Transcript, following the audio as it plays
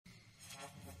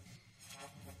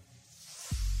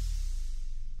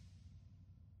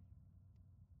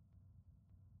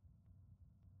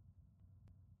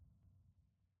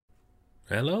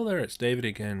Hello there, it's David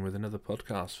again with another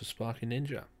podcast for Sparky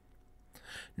Ninja.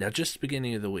 Now, just the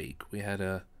beginning of the week, we had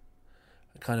a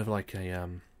kind of like a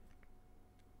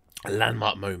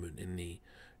landmark moment in the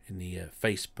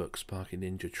Facebook Sparky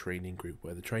Ninja training group,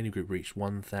 where the training group reached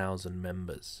 1,000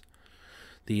 members.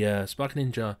 The Sparky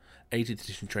Ninja 8th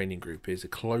edition training group is a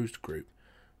closed group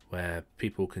where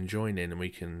people can join in and we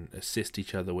can assist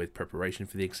each other with preparation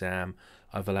for the exam.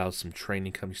 I've allowed some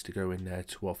training companies to go in there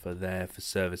to offer their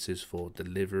services for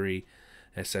delivery,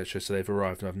 etc. So they've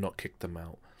arrived and I've not kicked them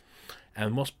out.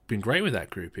 And what's been great with that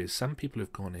group is some people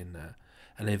have gone in there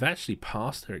and they've actually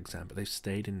passed their exam, but they've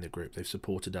stayed in the group, they've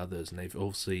supported others, and they've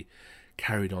obviously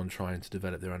carried on trying to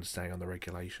develop their understanding on the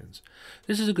regulations.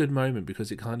 This is a good moment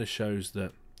because it kind of shows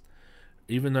that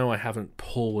even though I haven't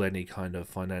pulled any kind of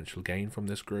financial gain from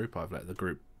this group, I've let the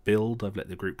group build, I've let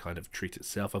the group kind of treat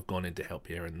itself, I've gone in to help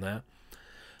here and there.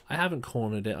 I haven't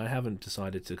cornered it, I haven't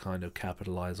decided to kind of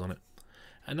capitalise on it.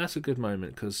 And that's a good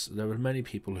moment because there were many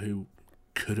people who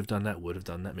could have done that, would have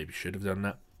done that, maybe should have done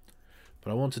that.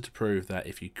 But I wanted to prove that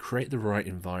if you create the right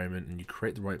environment and you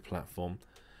create the right platform,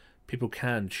 people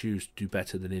can choose to do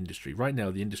better than industry. Right now,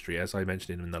 the industry, as I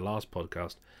mentioned in the last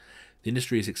podcast, the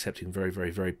industry is accepting very, very,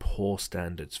 very poor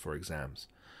standards for exams.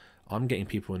 I'm getting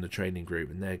people in the training group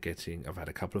and they're getting, I've had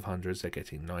a couple of hundreds, they're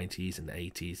getting 90s and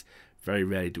 80s. Very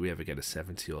rarely do we ever get a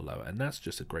 70 or lower, and that's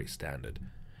just a great standard.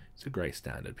 It's a great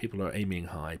standard. People are aiming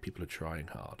high, people are trying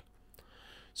hard.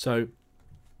 So,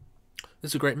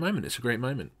 it's a great moment, it's a great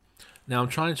moment. Now, I'm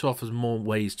trying to offer more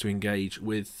ways to engage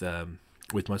with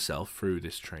myself through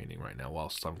this training right now,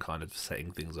 whilst I'm kind of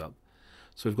setting things up.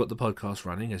 So we've got the podcast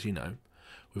running, as you know.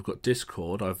 We've got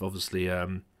Discord. I've obviously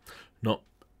not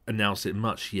announced it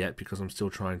much yet because I'm still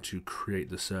trying to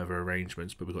create the server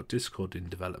arrangements, but we've got Discord in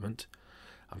development.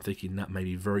 I'm thinking that may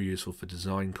be very useful for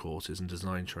design courses and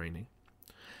design training.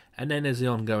 And then there's the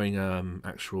ongoing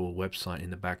actual website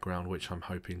in the background, which I'm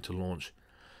hoping to launch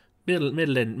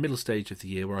middle stage of the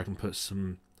year, where I can put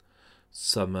some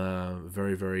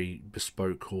very, very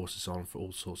bespoke courses on for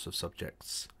all sorts of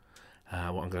subjects.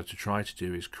 What I'm going to try to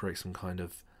do is create some kind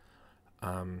of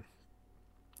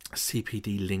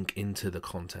CPD link into the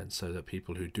content so that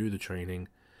people who do the training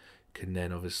can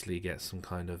then obviously get some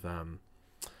kind of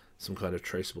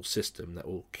traceable system that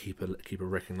will keep a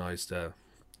recognized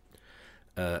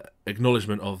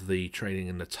acknowledgement of the training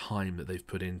and the time that they've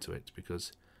put into it,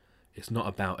 because it's not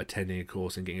about attending a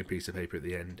course and getting a piece of paper at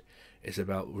the end. It's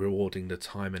about rewarding the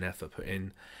time and effort put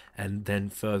in, and then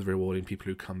further rewarding people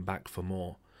who come back for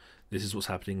more. This is what's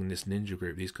happening in this ninja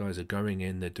group. These guys are going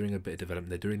in, they're doing a bit of development,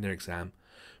 they're doing their exam,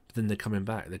 but then they're coming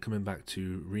back. They're coming back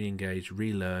to re-engage,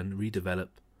 relearn, redevelop,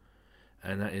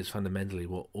 and that is fundamentally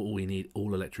what all we need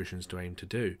all electricians to aim to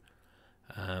do.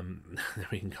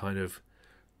 We can kind of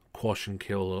quash and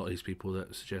kill a lot of these people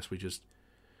that suggest we just,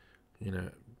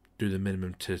 do the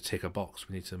minimum to tick a box.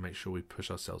 We need to make sure we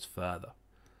push ourselves further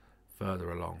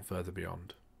along, further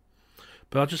beyond.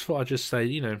 But I just thought I'd just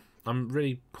say, I'm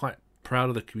really quite proud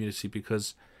of the community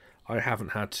because I haven't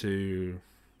had to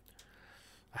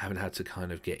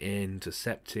kind of get into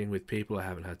septing with people. I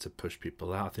haven't had to push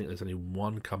people out. I think there's only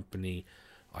one company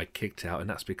I kicked out, and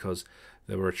that's because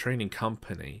they were a training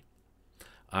company.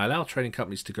 I allow training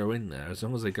companies to go in there as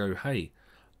long as they go, hey,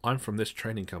 I'm from this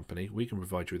training company, we can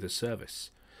provide you with this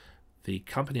service. The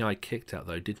company I kicked out,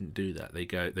 though, didn't do that.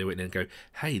 They went in and go,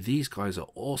 hey, these guys are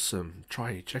awesome,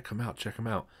 check them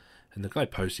out. And the guy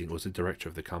posting it was the director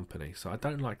of the company, so I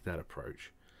don't like that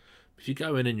approach. If you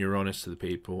go in and you're honest to the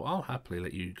people, I'll happily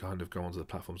let you kind of go onto the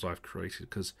platforms I've created,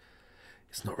 because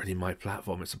it's not really my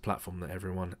platform. It's a platform that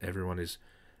everyone is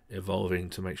evolving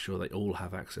to make sure they all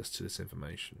have access to this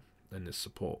information and this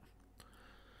support.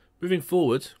 Moving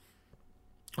forward,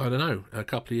 I don't know, a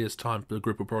couple of years' time, the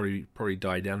group will probably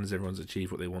die down as everyone's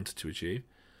achieved what they wanted to achieve.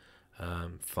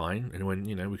 Fine, and when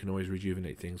we can always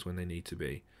rejuvenate things when they need to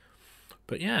be.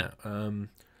 But yeah,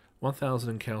 1,000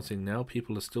 and counting now.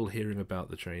 People are still hearing about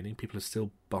the training. People are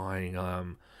still buying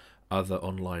other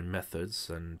online methods,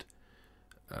 and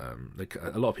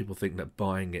a lot of people think that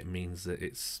buying it means that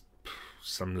it's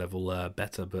some level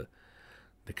better, but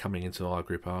they're coming into our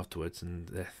group afterwards,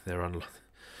 and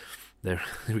they're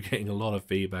getting a lot of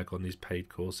feedback on these paid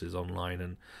courses online,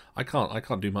 and I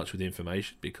can't do much with the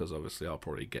information because obviously I'll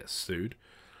probably get sued.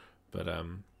 But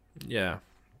yeah,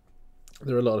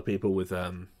 there are a lot of people with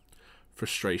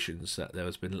frustrations that there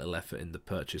has been little effort in the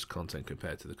purchase content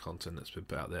compared to the content that's been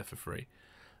put out there for free.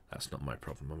 That's not my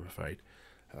problem, I'm afraid.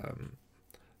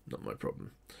 Not my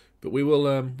problem. But we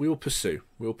will pursue.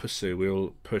 We'll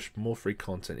push more free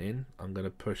content in. I'm going to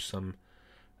push some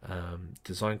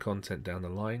design content down the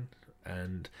line,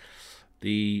 and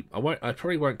I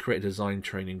probably won't create a design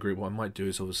training group. What I might do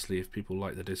is, obviously, if people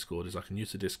like the Discord, is I can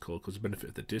use the Discord, because the benefit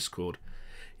of the Discord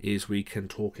is we can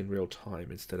talk in real time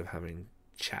instead of having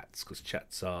chats, because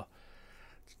chats are,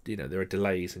 there are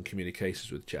delays in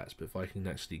communications with chats. But if I can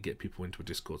actually get people into a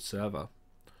Discord server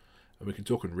and we can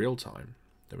talk in real time,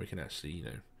 then we can actually,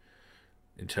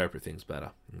 interpret things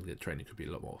better, and the training could be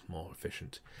a lot more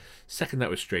efficient. Second, that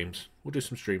with streams. We'll do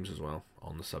some streams as well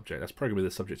on the subject. That's probably going to be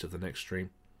the subject of the next stream,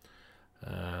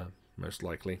 most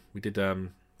likely. We've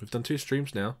done 2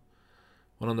 streams now,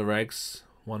 one on the regs,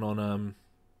 one on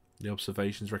the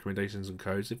observations, recommendations, and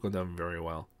codes. They've gone down very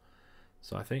well.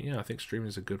 So I think streaming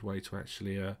is a good way to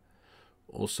actually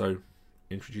also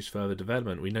introduce further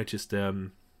development. We noticed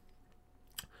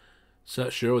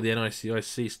Search or the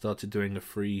NICIC started doing a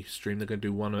free stream. They're going to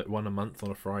do one a month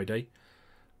on a Friday.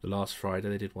 The last Friday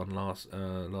they did one last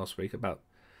week. About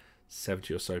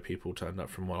 70 or so people turned up,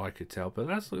 from what I could tell. But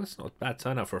that's not a bad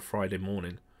turnout for a Friday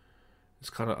morning.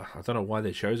 It's kind of, I don't know why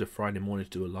they chose a Friday morning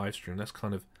to do a live stream. That's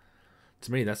kind of,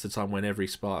 to me, that's the time when every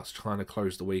Spark's trying to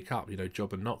close the week up.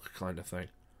 Job and knock kind of thing.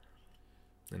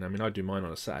 And I mean, I do mine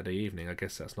on a Saturday evening. I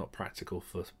guess that's not practical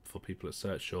for people at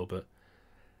Searchshore, but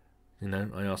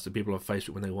I asked the people on Facebook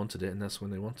when they wanted it, and that's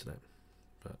when they wanted it.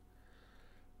 But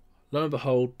lo and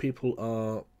behold, people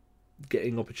are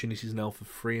getting opportunities now for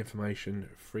free information,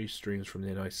 free streams from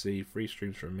the NIC, free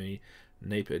streams from me.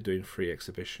 NAPIT are doing free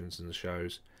exhibitions and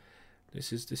shows.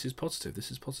 This is positive.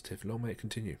 This is positive. Long may it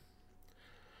continue.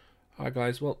 Alright,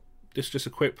 guys. Well, this is just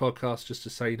a quick podcast just to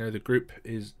say, the group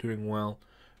is doing well,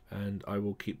 and I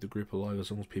will keep the group alive as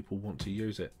long as people want to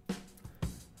use it.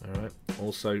 Alright.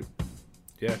 Also,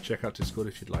 check out Discord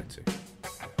if you'd like to.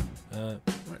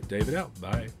 Right, David out.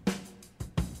 Bye.